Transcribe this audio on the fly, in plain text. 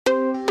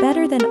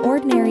Better than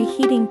ordinary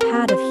heating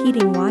pad of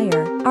heating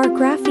wire, our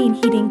graphene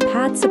heating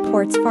pad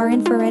supports far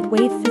infrared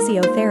wave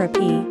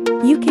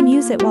physiotherapy. You can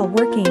use it while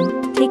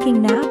working,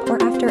 taking nap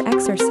or after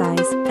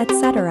exercise,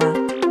 etc.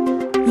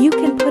 You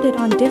can put it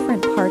on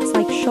different parts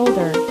like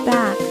shoulder,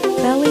 back,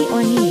 belly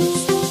or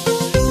knees.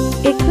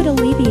 It could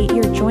alleviate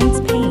your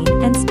joints pain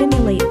and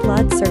stimulate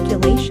blood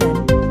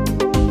circulation.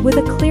 With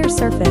a clear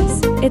surface,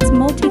 its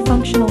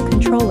multifunctional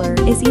controller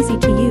is easy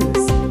to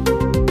use.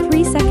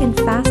 3-second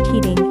fast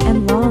heating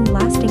and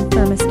long-lasting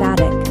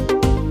thermostatic.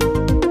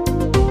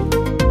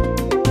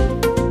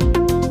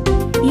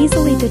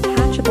 Easily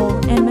detachable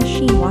and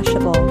machine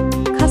washable.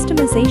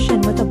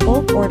 Customization with a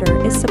bulk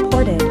order is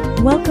supported.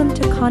 Welcome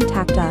to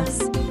contact us.